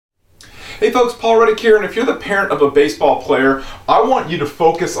Hey folks, Paul Reddick here, and if you're the parent of a baseball player, I want you to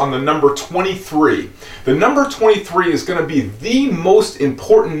focus on the number 23. The number 23 is going to be the most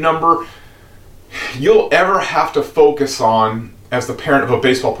important number you'll ever have to focus on as the parent of a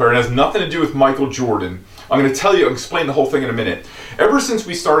baseball player. It has nothing to do with Michael Jordan. I'm going to tell you, I'll explain the whole thing in a minute. Ever since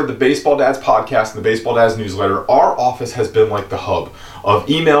we started the Baseball Dads podcast and the Baseball Dads newsletter, our office has been like the hub of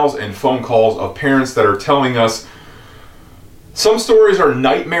emails and phone calls of parents that are telling us some stories are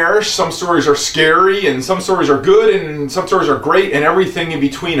nightmarish, some stories are scary, and some stories are good, and some stories are great, and everything in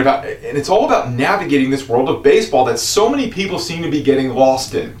between. And it's all about navigating this world of baseball that so many people seem to be getting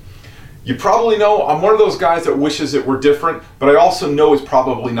lost in. You probably know I'm one of those guys that wishes it were different, but I also know it's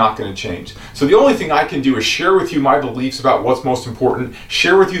probably not going to change. So the only thing I can do is share with you my beliefs about what's most important,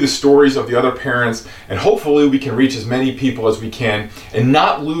 share with you the stories of the other parents, and hopefully we can reach as many people as we can and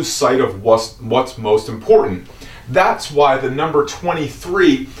not lose sight of what's most important. That's why the number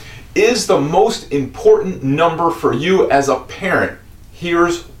 23 is the most important number for you as a parent.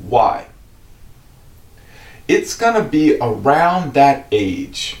 Here's why. It's going to be around that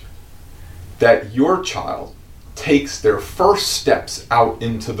age that your child takes their first steps out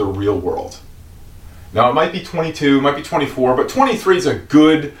into the real world. Now it might be 22, it might be 24, but 23 is a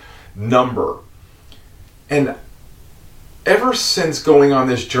good number. And ever since going on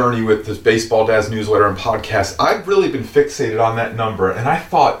this journey with this Baseball Dads newsletter and podcast, I've really been fixated on that number, and I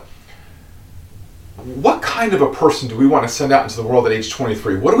thought, what kind of a person do we want to send out into the world at age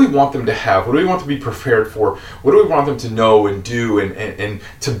 23? What do we want them to have? What do we want them to be prepared for? What do we want them to know and do and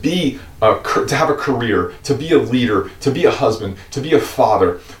to be to have a career, to be a leader, to be a husband, to be a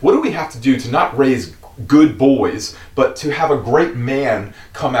father? What do we have to do to not raise good boys, but to have a great man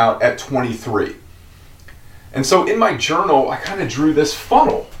come out at 23? And so in my journal, I kind of drew this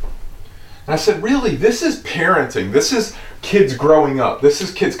funnel. And I said, really, this is parenting. This is kids growing up. This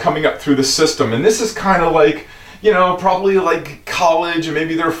is kids coming up through the system. And this is kind of like, probably like college, and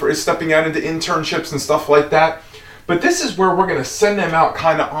maybe they're stepping out into internships and stuff like that. But this is where we're going to send them out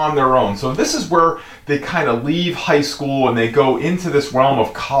kind of on their own. So this is where they kind of leave high school and they go into this realm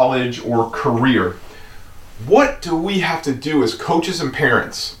of college or career. What do we have to do as coaches and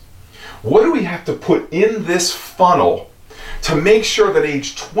parents? What do we have to put in this funnel to make sure that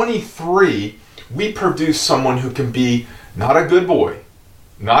age 23, we produce someone who can be not a good boy,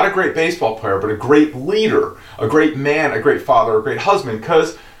 not a great baseball player, but a great leader, a great man, a great father, a great husband?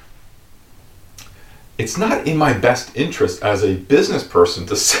 Because it's not in my best interest as a business person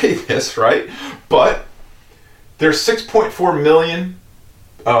to say this, right? But there's 6.4 million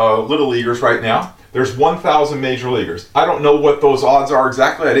little leaguers right now. There's 1,000 major leaguers. I don't know what those odds are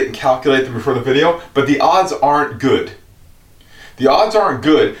exactly. I didn't calculate them before the video, but the odds aren't good. The odds aren't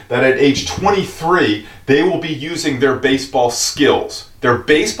good that at age 23, they will be using their baseball skills. Their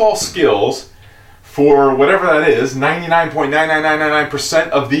baseball skills for whatever that is,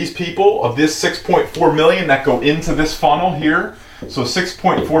 99.99999% of these people, of this 6.4 million that go into this funnel here. So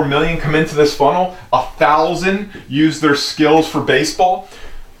 6.4 million come into this funnel, 1,000 use their skills for baseball.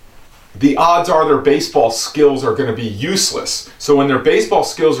 The odds are their baseball skills are going to be useless. So when their baseball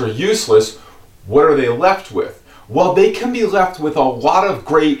skills are useless, what are they left with? Well, they can be left with a lot of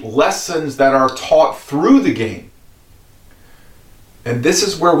great lessons that are taught through the game. And this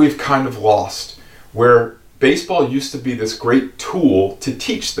is where we've kind of lost, where baseball used to be this great tool to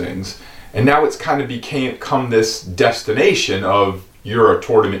teach things, and now it's kind of become this destination of you're a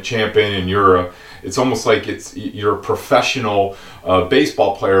tournament champion and it's almost like you're a professional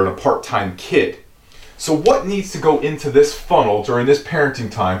baseball player and a part-time kid. So what needs to go into this funnel during this parenting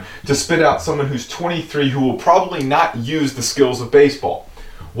time to spit out someone who's 23 who will probably not use the skills of baseball?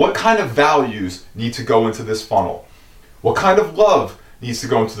 What kind of values need to go into this funnel? What kind of love needs to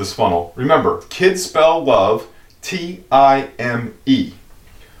go into this funnel? Remember, kids spell love T-I-M-E.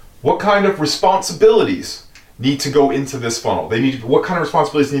 What kind of responsibilities need to go into this funnel? What kind of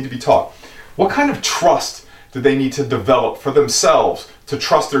responsibilities need to be taught? What kind of trust do they need to develop for themselves, to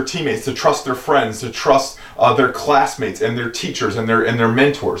trust their teammates, to trust their friends, to trust their classmates and their teachers and their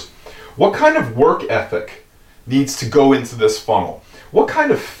mentors? What kind of work ethic needs to go into this funnel? What kind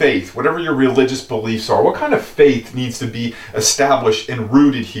of faith, whatever your religious beliefs are, what kind of faith needs to be established and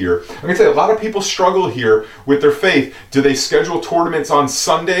rooted here? I'm going to say a lot of people struggle here with their faith. Do they schedule tournaments on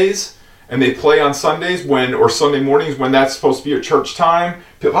Sundays and they play on Sundays or Sunday mornings when that's supposed to be at church time?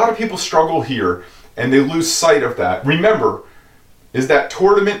 A lot of people struggle here and they lose sight of that. Remember, is that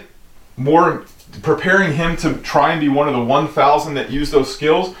tournament more preparing him to try and be one of the 1,000 that use those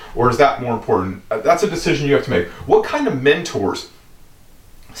skills, or is that more important? That's a decision you have to make. What kind of mentors?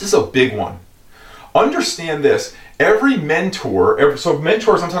 This is a big one. Understand this. Every mentor, so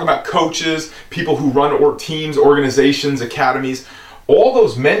mentors, I'm talking about coaches, people who run teams, organizations, academies, all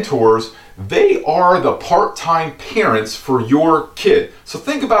those mentors, they are the part-time parents for your kid. So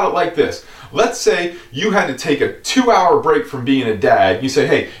think about it like this. Let's say you had to take a 2-hour break from being a dad. You say,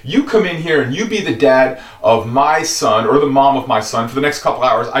 hey, you come in here and you be the dad of my son or the mom of my son for the next couple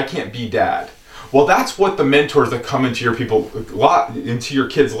hours. I can't be dad. Well, that's what the mentors that come into your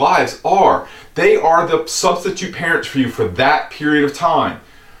kids' lives are. They are the substitute parents for you for that period of time.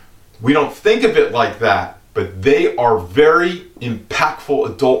 We don't think of it like that, but they are very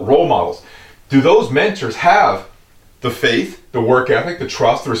impactful adult role models. Do those mentors have the faith, the work ethic, the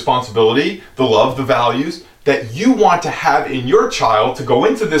trust, the responsibility, the love, the values that you want to have in your child to go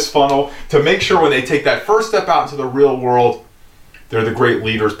into this funnel to make sure when they take that first step out into the real world, they're the great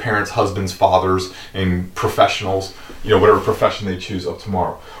leaders, parents, husbands, fathers, and professionals, whatever profession they choose of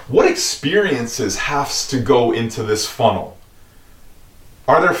tomorrow. What experiences has to go into this funnel?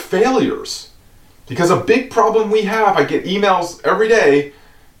 Are there failures? Because a big problem we have, I get emails every day,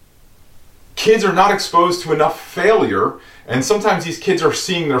 kids are not exposed to enough failure, and sometimes these kids are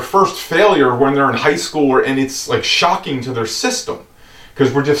seeing their first failure when they're in high school, and it's like shocking to their system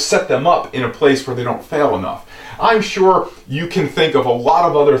because we're just set them up in a place where they don't fail enough. I'm sure you can think of a lot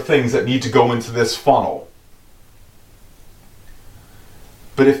of other things that need to go into this funnel.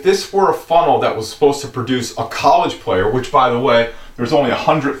 But if this were a funnel that was supposed to produce a college player, which by the way, there's only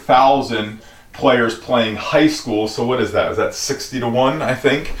 100,000 players playing high school, so what is that? Is that 60 to 1, I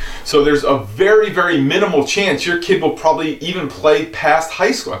think? So there's a very, very minimal chance your kid will probably even play past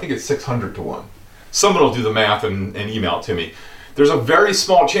high school. I think it's 600 to 1. Someone will do the math and email it to me. There's a very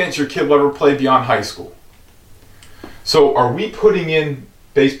small chance your kid will ever play beyond high school. So are we putting in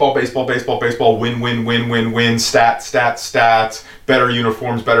baseball, win, stats, better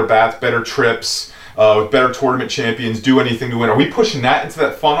uniforms, better bats, better trips, better tournament champions, do anything to win? Are we pushing that into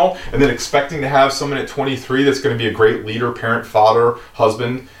that funnel and then expecting to have someone at 23 that's going to be a great leader, parent, father,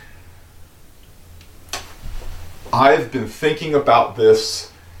 husband? I've been thinking about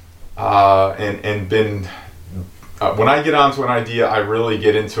this and been, when I get onto an idea, I really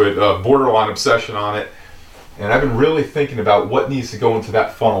get into it, borderline obsession on it. And I've been really thinking about what needs to go into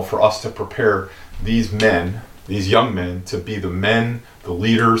that funnel for us to prepare these men, these young men, to be the men, the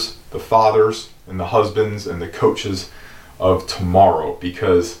leaders, the fathers, and the husbands, and the coaches of tomorrow.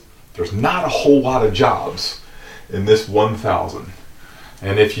 Because there's not a whole lot of jobs in this 1,000.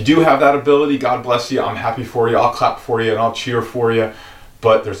 And if you do have that ability, God bless you. I'm happy for you. I'll clap for you and I'll cheer for you.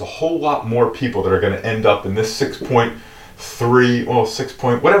 But there's a whole lot more people that are going to end up in this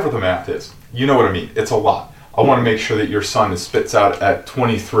 6.3, whatever the math is. You know what I mean. It's a lot. I want to make sure that your son spits out at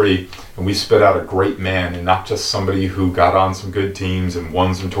 23 and we spit out a great man and not just somebody who got on some good teams and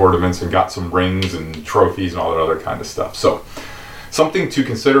won some tournaments and got some rings and trophies and all that other kind of stuff. So something to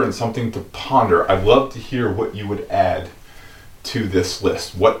consider and something to ponder. I'd love to hear what you would add to this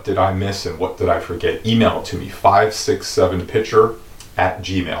list. What did I miss and what did I forget? Email it to me,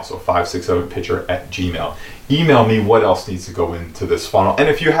 567pitcher@gmail. So 567pitcher@gmail. Email me what else needs to go into this funnel. And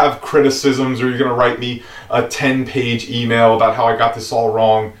if you have criticisms or you're going to write me a 10-page email about how I got this all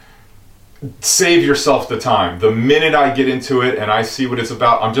wrong, save yourself the time. The minute I get into it and I see what it's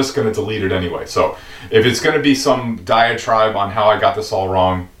about, I'm just going to delete it anyway. So if it's going to be some diatribe on how I got this all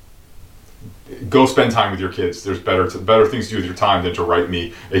wrong, go spend time with your kids. There's better things to do with your time than to write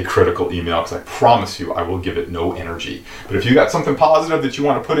me a critical email, because I promise you I will give it no energy. But if you got something positive that you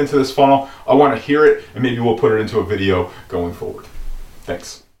want to put into this funnel, I want to hear it, and maybe we'll put it into a video going forward.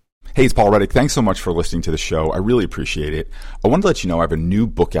 Thanks. Hey, it's Paul Reddick. Thanks so much for listening to the show. I really appreciate it. I wanted to let you know I have a new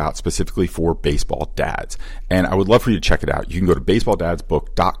book out specifically for baseball dads, and I would love for you to check it out. You can go to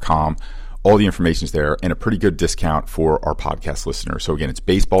baseballdadsbook.com. All the information's there, and a pretty good discount for our podcast listeners. So again, it's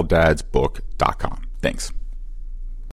baseballdadsbook.com. Thanks.